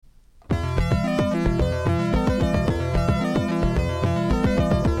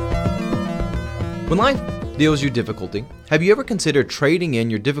When life deals you difficulty, have you ever considered trading in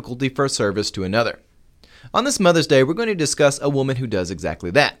your difficulty for service to another? On this Mother's Day, we're going to discuss a woman who does exactly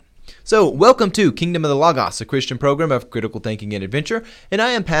that. So, welcome to Kingdom of the Logos, a Christian program of critical thinking and adventure, and I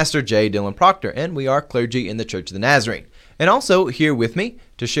am Pastor J. Dylan Proctor, and we are clergy in the Church of the Nazarene. And also here with me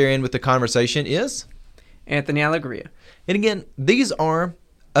to share in with the conversation is Anthony Allegria. And again, these are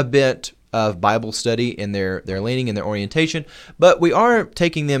a bit of Bible study in their leaning and their orientation, but we are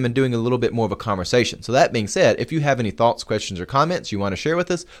taking them and doing a little bit more of a conversation. So that being said, if you have any thoughts, questions, or comments you want to share with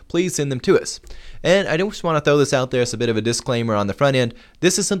us, please send them to us. And I just want to throw this out there as a bit of a disclaimer on the front end.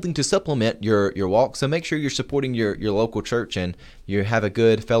 This is something to supplement your walk, so make sure you're supporting your local church and you have a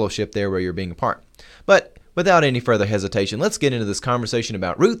good fellowship there where you're being a part. But without any further hesitation, let's get into this conversation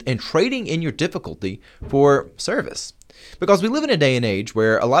about Ruth and trading in your difficulty for service. Because we live in a day and age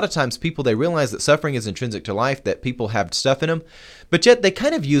where a lot of times people, they realize that suffering is intrinsic to life, that people have stuff in them, but yet they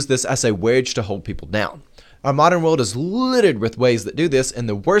kind of use this as a wedge to hold people down. Our modern world is littered with ways that do this, and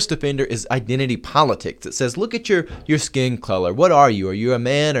the worst offender is identity politics. It says, look at your skin color. What are you? Are you a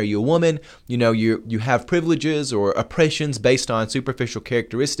man? Are you a woman? You have privileges or oppressions based on superficial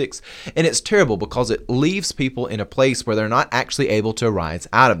characteristics, and it's terrible because it leaves people in a place where they're not actually able to rise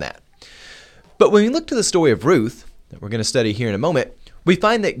out of that. But when we look to the story of Ruth, that we're going to study here in a moment, we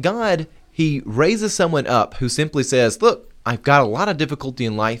find that God, He raises someone up who simply says, look, I've got a lot of difficulty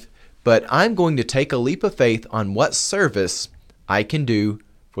in life, but I'm going to take a leap of faith on what service I can do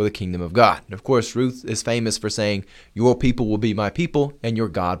for the kingdom of God. And of course, Ruth is famous for saying, your people will be my people and your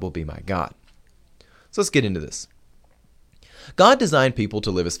God will be my God. So let's get into this. God designed people to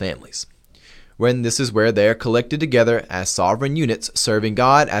live as families. This is where they're collected together as sovereign units, serving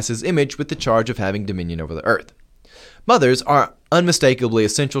God as His image with the charge of having dominion over the earth. Mothers are unmistakably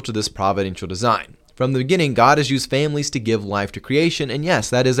essential to this providential design. From the beginning, God has used families to give life to creation, and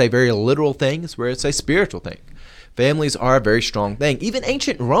yes, that is a very literal thing, where it's a spiritual thing. Families are a very strong thing. Even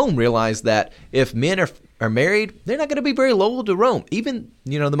ancient Rome realized that if men are married, they're not going to be very loyal to Rome. Even,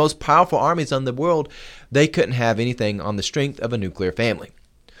 the most powerful armies in the world, they couldn't have anything on the strength of a nuclear family.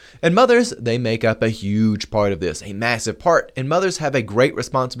 And mothers, they make up a huge part of this, a massive part. And mothers have a great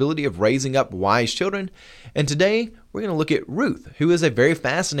responsibility of raising up wise children. And today, we're going to look at Ruth, who is a very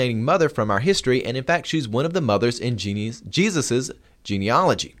fascinating mother from our history. And in fact, she's one of the mothers in Jesus'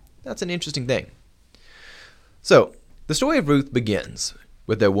 genealogy. That's an interesting thing. So, the story of Ruth begins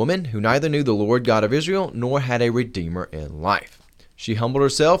with a woman who neither knew the Lord God of Israel nor had a redeemer in life. She humbled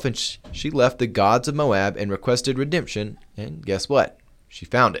herself and she left the gods of Moab and requested redemption. And guess what? She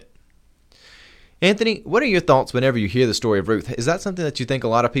found it. Anthony, what are your thoughts whenever you hear the story of Ruth? Is that something that you think a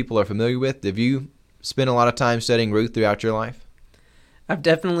lot of people are familiar with? Have you spent a lot of time studying Ruth throughout your life? I've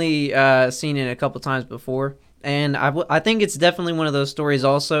definitely seen it a couple times before, and I think it's definitely one of those stories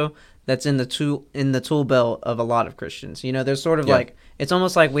also that's in the tool belt of a lot of Christians. There's sort of like, it's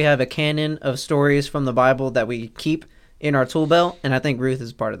almost like we have a canon of stories from the Bible that we keep in our tool belt, and I think Ruth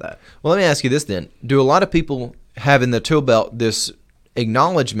is part of that. Well, let me ask you this then. Do a lot of people have in the tool belt this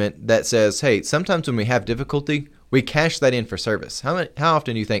acknowledgement that says, hey, sometimes when we have difficulty, we cash that in for service? How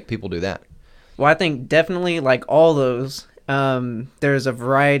often do you think people do that? Well, I think definitely, like all those, there's a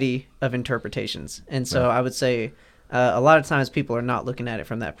variety of interpretations. And so I would say a lot of times people are not looking at it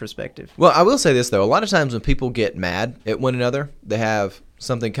from that perspective. Well, I will say this, though. A lot of times when people get mad at one another, they have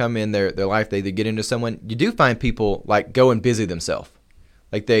something come in their life, they get into someone, you do find people like go and busy themselves.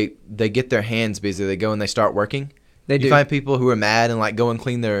 Like they get their hands busy. They go and they start working. They do. You find people who are mad and like go and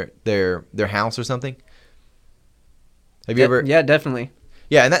clean their house or something? Have you ever? Yeah, definitely.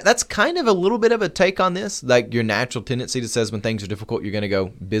 Yeah, and that's kind of a little bit of a take on this, like your natural tendency that says when things are difficult, you're going to go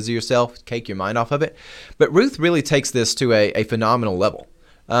busy yourself, take your mind off of it. But Ruth really takes this to a phenomenal level.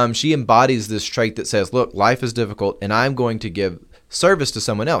 She embodies this trait that says, look, life is difficult, and I'm going to give service to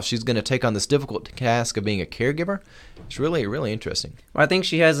someone else. She's going to take on this difficult task of being a caregiver. It's really, really interesting. Well, I think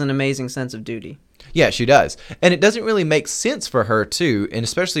she has an amazing sense of duty. Yeah, she does. And it doesn't really make sense for her, too, and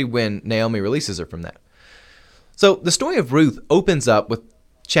especially when Naomi releases her from that. So the story of Ruth opens up with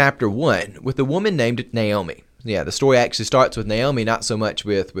chapter 1 with a woman named Naomi. Yeah, the story actually starts with Naomi, not so much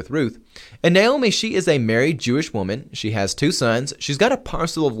with Ruth. And Naomi, she is a married Jewish woman. She has 2 sons. She's got a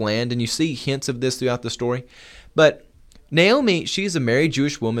parcel of land, and you see hints of this throughout the story. But Naomi, she's a married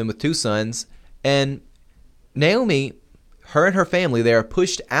Jewish woman with 2 sons, and Naomi, her and her family, they are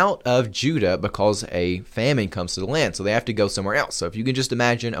pushed out of Judah because a famine comes to the land, so they have to go somewhere else. So if you can just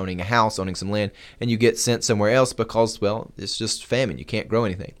imagine owning a house, owning some land, and you get sent somewhere else because, well, it's just famine. You can't grow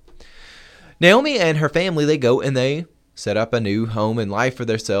anything. Naomi and her family, they go and they set up a new home and life for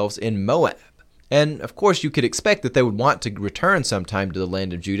themselves in Moab. And of course, you could expect that they would want to return sometime to the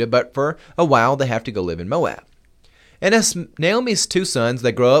land of Judah, but for a while they have to go live in Moab. And as Naomi's two sons,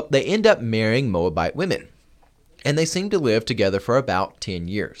 they grow up, they end up marrying Moabite women. And they seem to live together for about 10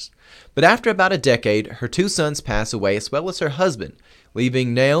 years. But after about a decade, her two sons pass away as well as her husband,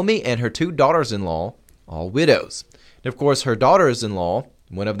 leaving Naomi and her two daughters-in-law all widows. And of course, her daughters-in-law,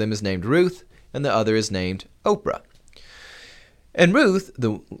 one of them is named Ruth, and the other is named Oprah. And Ruth,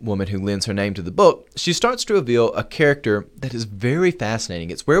 the woman who lends her name to the book, she starts to reveal a character that is very fascinating.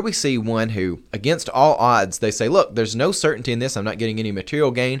 It's where we see one who, against all odds, they say, look, there's no certainty in this. I'm not getting any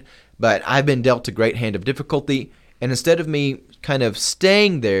material gain, but I've been dealt a great hand of difficulty. And instead of me kind of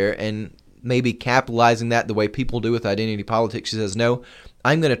staying there and maybe capitalizing that the way people do with identity politics, she says, no,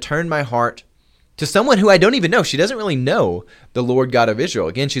 I'm going to turn my heart to someone who I don't even know. She doesn't really know the Lord God of Israel.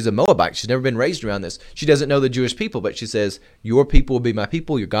 Again, she's a Moabite. She's never been raised around this. She doesn't know the Jewish people, but she says, your people will be my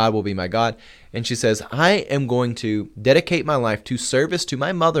people, your God will be my God. And she says, I am going to dedicate my life to service to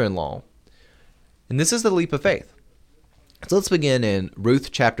my mother-in-law. And this is the leap of faith. So let's begin in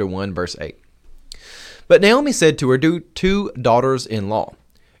Ruth chapter 1, verse 8. But Naomi said to her two daughters-in-law,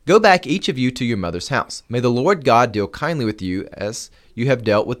 go back each of you to your mother's house. May the Lord God deal kindly with you as you have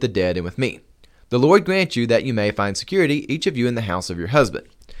dealt with the dead and with me. The Lord grant you that you may find security, each of you in the house of your husband.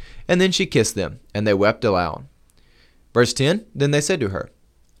 And then she kissed them, and they wept aloud. Verse 10, then they said to her,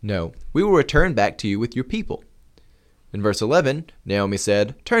 no, we will return back to you with your people. In verse 11, Naomi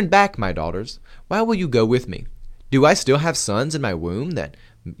said, turn back, my daughters. Why will you go with me? Do I still have sons in my womb that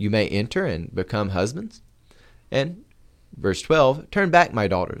you may enter and become husbands? And verse 12, turn back, my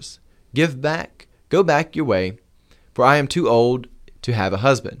daughters. Go back your way, for I am too old to have a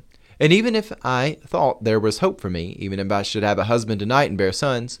husband. And even if I thought there was hope for me, even if I should have a husband tonight and bear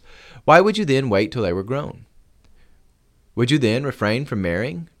sons, why would you then wait till they were grown? Would you then refrain from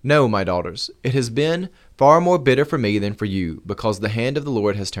marrying? No, my daughters, it has been far more bitter for me than for you, because the hand of the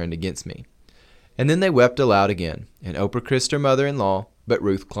Lord has turned against me. And then they wept aloud again, and Oprah kissed her mother-in-law, but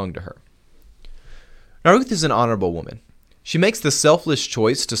Ruth clung to her. Now Ruth is an honorable woman. She makes the selfless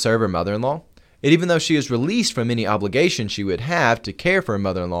choice to serve her mother-in-law. And even though she is released from any obligation she would have to care for her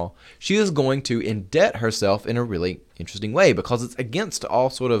mother-in-law, she is going to indebt herself in a really interesting way because it's against all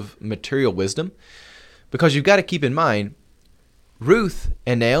sort of material wisdom. Because you've got to keep in mind, Ruth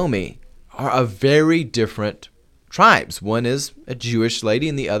and Naomi are of very different tribes. One is a Jewish lady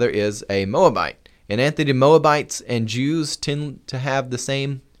and the other is a Moabite. And Anthony, Moabites and Jews tend to have the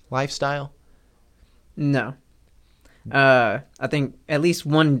same lifestyle? No. I think at least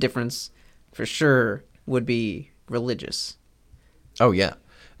one difference for sure would be religious. Oh, yeah.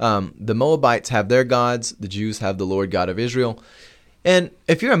 The Moabites have their gods. The Jews have the Lord God of Israel. And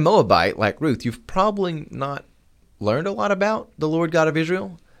if you're a Moabite like Ruth, you've probably not learned a lot about the Lord God of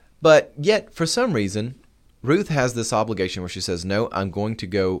Israel. But yet, for some reason, Ruth has this obligation where she says, no, I'm going to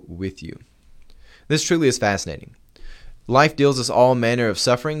go with you. This truly is fascinating. Life deals us all manner of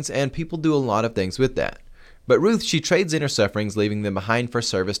sufferings, and people do a lot of things with that. But Ruth, she trades in her sufferings, leaving them behind for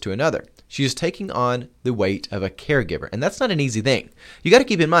service to another. She is taking on the weight of a caregiver, and that's not an easy thing. You got to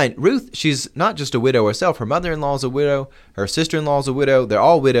keep in mind, Ruth, she's not just a widow herself. Her mother-in-law is a widow. Her sister-in-law is a widow. They're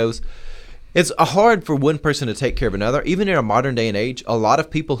all widows. It's hard for one person to take care of another. Even in our modern day and age, a lot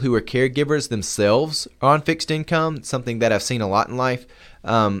of people who are caregivers themselves are on fixed income, something that I've seen a lot in life.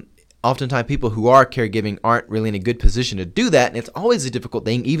 Oftentimes, people who are caregiving aren't really in a good position to do that, and it's always a difficult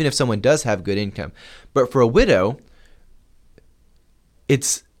thing, even if someone does have good income. But for a widow,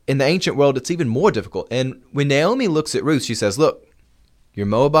 it's in the ancient world, it's even more difficult. And when Naomi looks at Ruth, she says, look, you're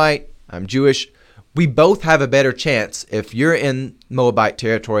Moabite, I'm Jewish. We both have a better chance if you're in Moabite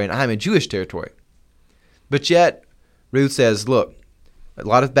territory and I'm in Jewish territory. But yet, Ruth says, look, a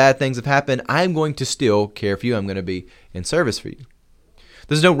lot of bad things have happened. I'm going to still care for you. I'm going to be in service for you.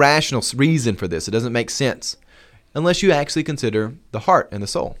 There's no rational reason for this. It doesn't make sense unless you actually consider the heart and the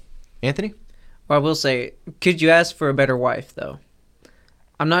soul. Anthony? Well, I will say, could you ask for a better wife, though?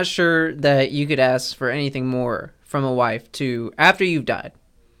 I'm not sure that you could ask for anything more from a wife to, after you've died,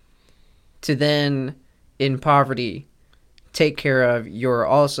 to then, in poverty, take care of your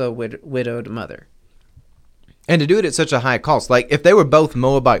also widowed mother. And to do it at such a high cost. Like, if they were both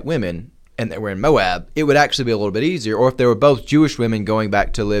Moabite women and they were in Moab, it would actually be a little bit easier. Or if they were both Jewish women going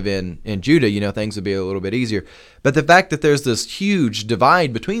back to live in Judah, things would be a little bit easier. But the fact that there's this huge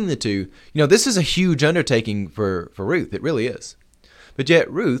divide between the two, this is a huge undertaking for Ruth. It really is. But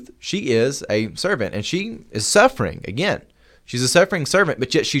yet Ruth, she is a servant and she is suffering again. She's a suffering servant,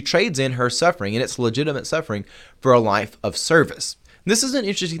 but yet she trades in her suffering, and it's legitimate suffering, for a life of service. This is an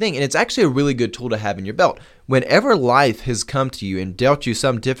interesting thing, and it's actually a really good tool to have in your belt. Whenever life has come to you and dealt you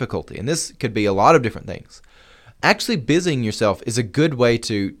some difficulty, and this could be a lot of different things, actually busying yourself is a good way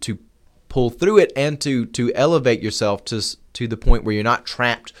to pull through it and to elevate yourself to the point where you're not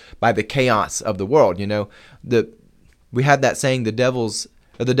trapped by the chaos of the world. We had that saying, the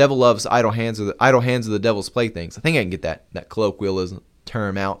devil loves idle hands, or the idle hands are the devil's playthings. I think I can get that colloquialism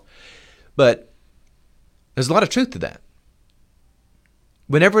term out. But there's a lot of truth to that.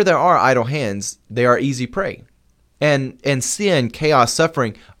 Whenever there are idle hands, they are easy prey. And sin, chaos,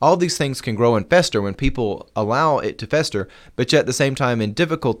 suffering, all these things can grow and fester when people allow it to fester. But yet at the same time, in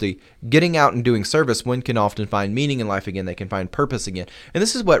difficulty, getting out and doing service, one can often find meaning in life again. They can find purpose again. And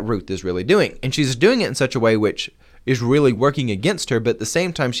this is what Ruth is really doing. And she's doing it in such a way which is really working against her. But at the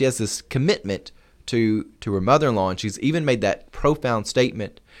same time, she has this commitment to her mother-in-law. And she's even made that profound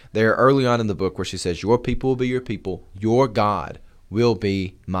statement there early on in the book where she says, your people will be your people, your God will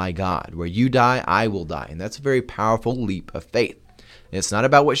be my God. Where you die, I will die. And that's a very powerful leap of faith. And it's not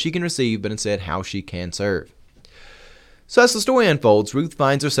about what she can receive, but instead how she can serve. So as the story unfolds, Ruth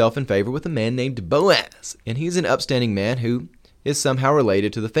finds herself in favor with a man named Boaz. And he's an upstanding man who is somehow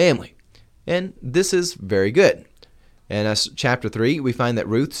related to the family. And this is very good. And as chapter 3, we find that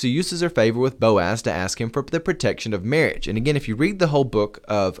Ruth seduces her favor with Boaz to ask him for the protection of marriage. And again, if you read the whole book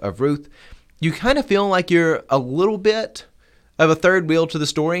of Ruth, you kind of feel like you're a little bit of a third wheel to the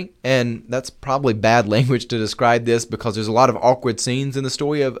story, and that's probably bad language to describe this because there's a lot of awkward scenes in the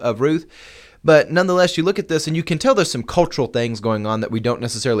story of Ruth. But nonetheless, you look at this and you can tell there's some cultural things going on that we don't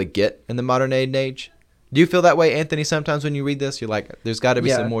necessarily get in the modern day and age. Do you feel that way, Anthony, sometimes when you read this? You're like, there's got to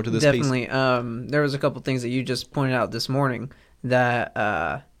be some more to this definitely. piece? There was a couple things that you just pointed out this morning that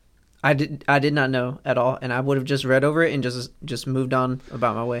I did not know at all, and I would have just read over it and just moved on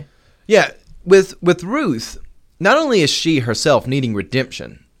about my way. Yeah, with Ruth, not only is she herself needing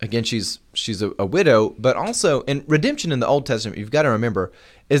redemption, again, she's a widow, but also, and redemption in the Old Testament, you've got to remember,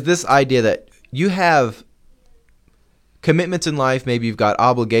 is this idea that you have commitments in life, maybe you've got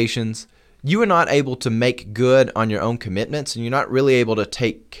obligations, you are not able to make good on your own commitments, and you're not really able to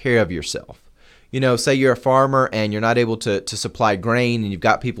take care of yourself. Say you're a farmer and you're not able to supply grain and you've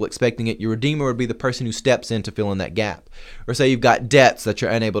got people expecting it. Your redeemer would be the person who steps in to fill in that gap. Or say you've got debts that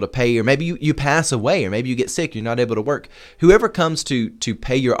you're unable to pay, or maybe you pass away, or maybe you get sick, you're not able to work. Whoever comes to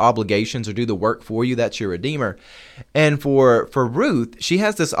pay your obligations or do the work for you, that's your redeemer. And for Ruth, she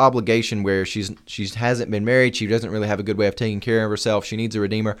has this obligation where she hasn't been married. She doesn't really have a good way of taking care of herself. She needs a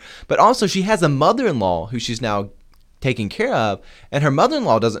redeemer. But also she has a mother-in-law who she's now taking care of, and her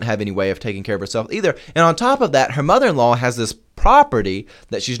mother-in-law doesn't have any way of taking care of herself either. And on top of that, her mother-in-law has this property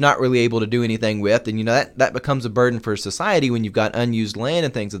that she's not really able to do anything with, and that becomes a burden for society when you've got unused land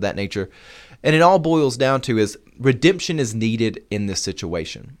and things of that nature. And it all boils down to is redemption is needed in this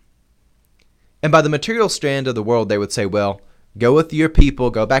situation. And by the material strand of the world, they would say, well, go with your people,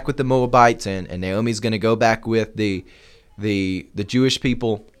 go back with the Moabites, and Naomi's going to go back with the Jewish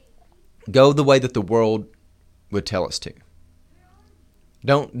people. Go the way that the world would tell us to.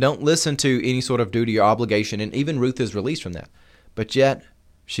 Don't listen to any sort of duty or obligation, and even Ruth is released from that. But yet,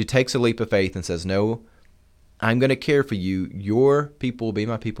 she takes a leap of faith and says, no, I'm going to care for you. Your people will be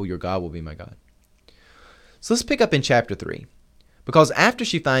my people. Your God will be my God. So let's pick up in chapter 3. Because after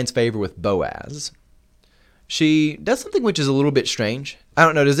she finds favor with Boaz, she does something which is a little bit strange. I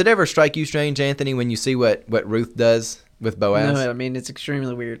don't know, does it ever strike you strange, Anthony, when you see what Ruth does with Boaz? No, I mean, it's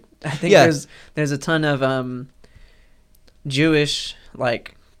extremely weird. I think there's a ton of Jewish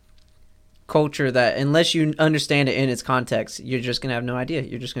culture that unless you understand it in its context, you're just gonna have no idea.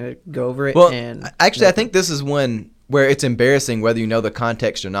 You're just gonna go over it. Well, actually, I think this is one where it's embarrassing whether you know the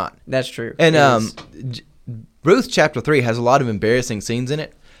context or not. That's true. And Ruth chapter 3 has a lot of embarrassing scenes in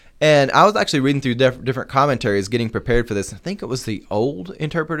it. And I was actually reading through different commentaries, getting prepared for this. I think it was the old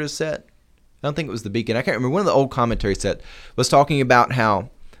interpreter's set. I don't think it was the Beacon. I can't remember. One of the old commentary set was talking about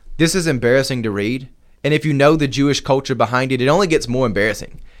how this is embarrassing to read. And if you know the Jewish culture behind it, it only gets more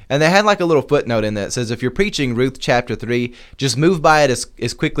embarrassing. And they had a little footnote in that says, if you're preaching Ruth chapter 3, just move by it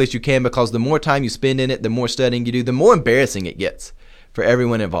as quickly as you can, because the more time you spend in it, the more studying you do, the more embarrassing it gets for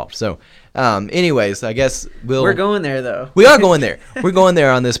everyone involved. So anyways, I guess we're going there, though. We are going there. We're going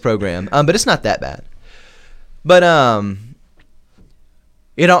there on this program. But it's not that bad. But also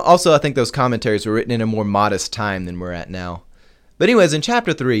I think those commentaries were written in a more modest time than we're at now. But anyways, in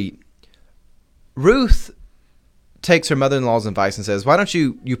chapter 3, Ruth takes her mother-in-law's advice and says, why don't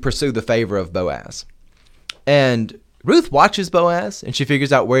you pursue the favor of Boaz? And Ruth watches Boaz, and she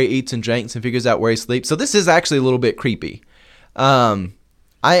figures out where he eats and drinks and figures out where he sleeps. So this is actually a little bit creepy.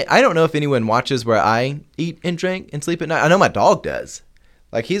 I don't know if anyone watches where I eat and drink and sleep at night. I know my dog does.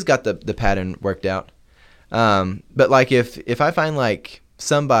 Like, he's got the pattern worked out. But like if I find like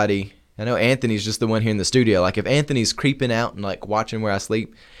somebody, I know Anthony's just the one here in the studio. Like if Anthony's creeping out and like watching where I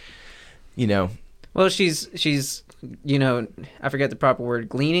sleep, you know. Well, she's I forget the proper word,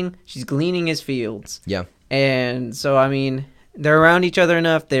 gleaning. She's gleaning his fields. Yeah. And so, I mean, they're around each other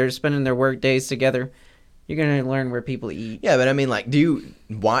enough. They're spending their work days together. You're going to learn where people eat. Yeah, but I mean, like, do you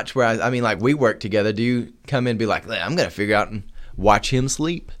watch where I mean, like, we work together. Do you come in and be like, I'm going to figure out and watch him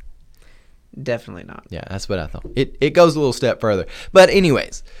sleep? Definitely not. Yeah, that's what I thought. It goes a little step further. But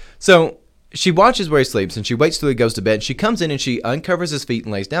anyways, so she watches where he sleeps, and she waits till he goes to bed. She comes in, and she uncovers his feet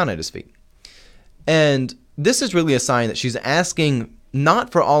and lays down at his feet. And this is really a sign that she's asking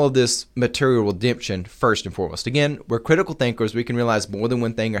not for all of this material redemption first and foremost. Again, we're critical thinkers. We can realize more than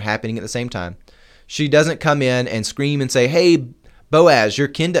one thing are happening at the same time. She doesn't come in and scream and say, hey, Boaz, you're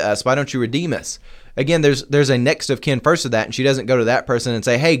kin to us. Why don't you redeem us? Again, there's a next of kin first to that, and she doesn't go to that person and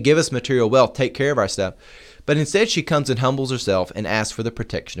say, hey, give us material wealth, take care of our stuff. But instead, she comes and humbles herself and asks for the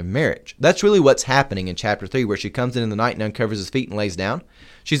protection of marriage. That's really what's happening in chapter 3, where she comes in the night and uncovers his feet and lays down.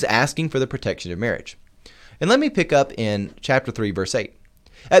 She's asking for the protection of marriage. And let me pick up in chapter 3, verse 8.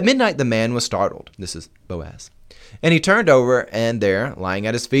 At midnight, the man was startled. This is Boaz. And he turned over, and there, lying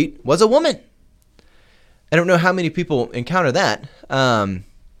at his feet, was a woman. I don't know how many people encounter that.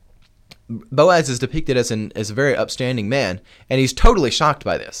 Boaz is depicted as a very upstanding man, and he's totally shocked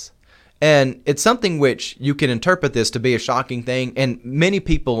by this. And it's something which you can interpret this to be a shocking thing, and many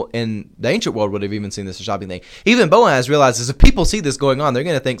people in the ancient world would have even seen this as a shocking thing. Even Boaz realizes if people see this going on, they're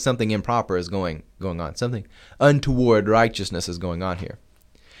going to think something improper is going on. Something untoward righteousness is going on here.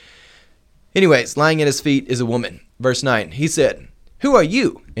 Anyways, lying at his feet is a woman. Verse 9, he said, who are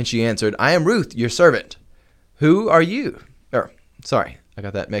you? And she answered, I am Ruth, your servant. Who are you? I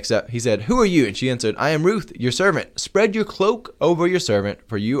got that mixed up. He said, who are you? And she answered, I am Ruth, your servant. Spread your cloak over your servant,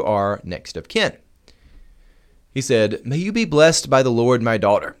 for you are next of kin. He said, may you be blessed by the Lord, my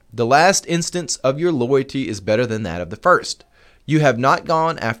daughter. The last instance of your loyalty is better than that of the first. You have not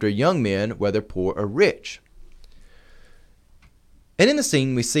gone after young men, whether poor or rich. And in the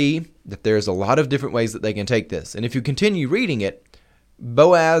scene, we see that there's a lot of different ways that they can take this. And if you continue reading it,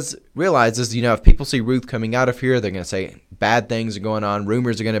 Boaz realizes, if people see Ruth coming out of here, they're going to say bad things are going on,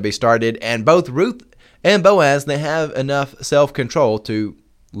 rumors are going to be started, and both Ruth and Boaz, they have enough self-control to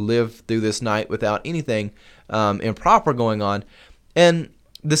live through this night without anything improper going on. And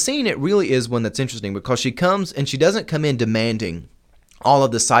the scene, it really is one that's interesting because she comes and she doesn't come in demanding all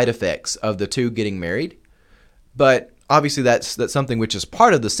of the side effects of the two getting married, but obviously that's something which is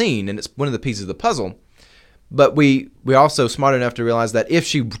part of the scene, and it's one of the pieces of the puzzle. But we're also smart enough to realize that if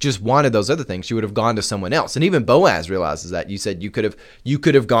she just wanted those other things, she would have gone to someone else. And even Boaz realizes that. You said you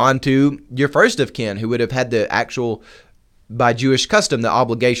could have gone to your first of kin, who would have had the actual, by Jewish custom, the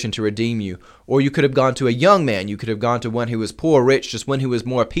obligation to redeem you. Or you could have gone to a young man. You could have gone to one who was poor or rich, just one who was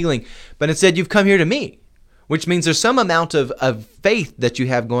more appealing. But instead, you've come here to me, which means there's some amount of faith that you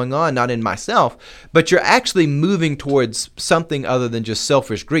have going on, not in myself, but you're actually moving towards something other than just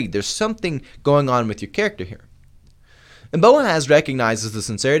selfish greed. There's something going on with your character here. And Boaz recognizes the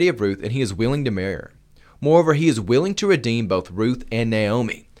sincerity of Ruth, and he is willing to marry her. Moreover, he is willing to redeem both Ruth and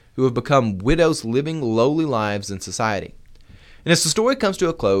Naomi, who have become widows living lowly lives in society. And as the story comes to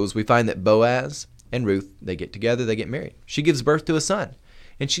a close, we find that Boaz and Ruth, they get together, they get married. She gives birth to a son,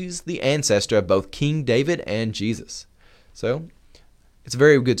 and she's the ancestor of both King David and Jesus. So, it's a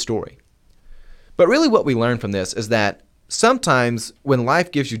very good story. But really what we learn from this is that sometimes when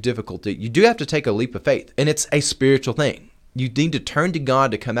life gives you difficulty, you do have to take a leap of faith, and it's a spiritual thing. You need to turn to God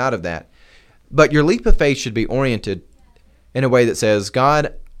to come out of that. But your leap of faith should be oriented in a way that says,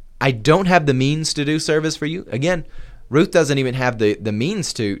 God, I don't have the means to do service for you. Again, Ruth doesn't even have the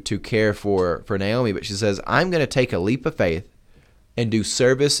means to care for Naomi, but she says, I'm going to take a leap of faith and do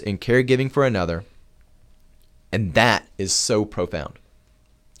service and caregiving for another. And that is so profound.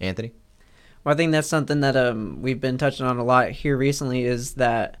 Anthony? Well, I think that's something that we've been touching on a lot here recently, is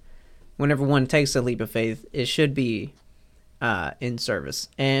that whenever one takes a leap of faith, it should be in service.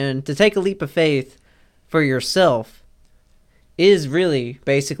 And to take a leap of faith for yourself is really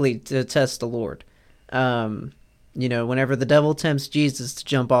basically to test the Lord. Whenever the devil tempts Jesus to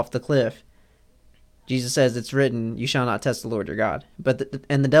jump off the cliff, Jesus says, it's written, you shall not test the Lord your God. But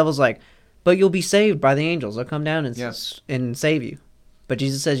the devil's like, but you'll be saved by the angels. They'll come down and save you. But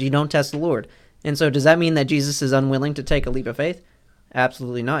Jesus says you don't test the Lord. And so does that mean that Jesus is unwilling to take a leap of faith?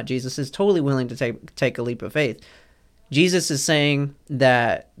 Absolutely not. Jesus is totally willing to take a leap of faith. Jesus is saying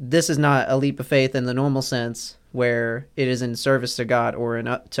that this is not a leap of faith in the normal sense where it is in service to God or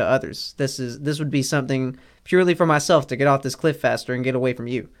to others. This would be something purely for myself to get off this cliff faster and get away from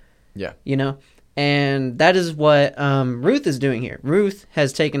you. Yeah. You know? And that is what Ruth is doing here. Ruth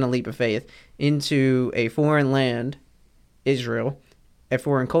has taken a leap of faith into a foreign land, Israel, a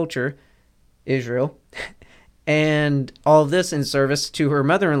foreign culture, Israel, and all of this in service to her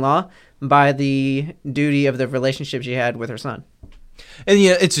mother-in-law by the duty of the relationship she had with her son. And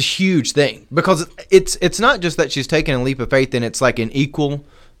it's a huge thing because it's not just that she's taking a leap of faith and it's like an equal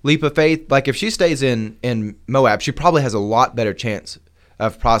leap of faith. Like if she stays in Moab, she probably has a lot better chance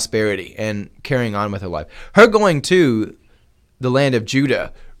of prosperity and carrying on with her life. Her going to the land of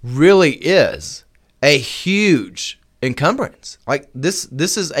Judah really is a huge encumbrance. Like this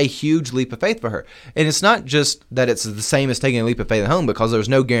is a huge leap of faith for her. And it's not just that it's the same as taking a leap of faith at home, because there's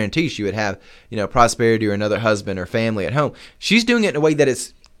no guarantee she would have, prosperity or another husband or family at home. She's doing it in a way that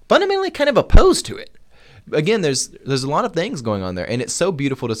is fundamentally kind of opposed to it. Again, there's a lot of things going on there, and it's so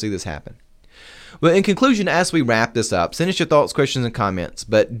beautiful to see this happen. Well, in conclusion, as we wrap this up, send us your thoughts, questions, and comments,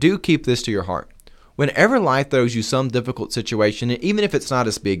 but do keep this to your heart. Whenever life throws you some difficult situation, even if it's not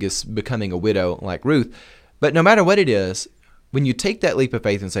as big as becoming a widow like Ruth, but no matter what it is, when you take that leap of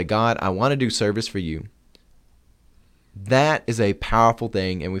faith and say, God, I want to do service for you, that is a powerful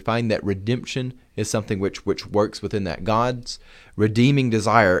thing, and we find that redemption is something which works within that. God's redeeming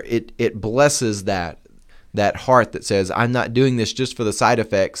desire, it blesses that heart that says, I'm not doing this just for the side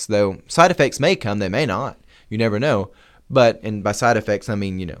effects, though side effects may come, they may not. You never know. And by side effects, I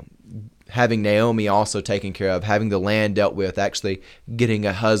mean, having Naomi also taken care of, having the land dealt with, actually getting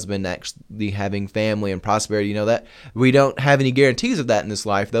a husband, actually having family and prosperity, that we don't have any guarantees of that in this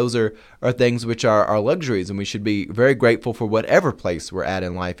life. Those are things which are luxuries, and we should be very grateful for whatever place we're at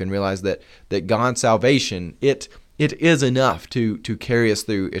in life and realize that God's salvation, it is enough to carry us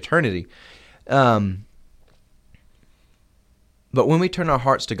through eternity. But when we turn our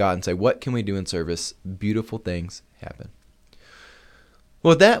hearts to God and say, what can we do in service? Beautiful things happen.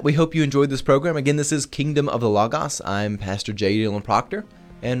 Well, with that, we hope you enjoyed this program. Again, this is Kingdom of the Logos. I'm Pastor J. Dillon Proctor.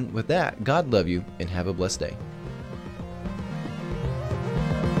 And with that, God love you and have a blessed day.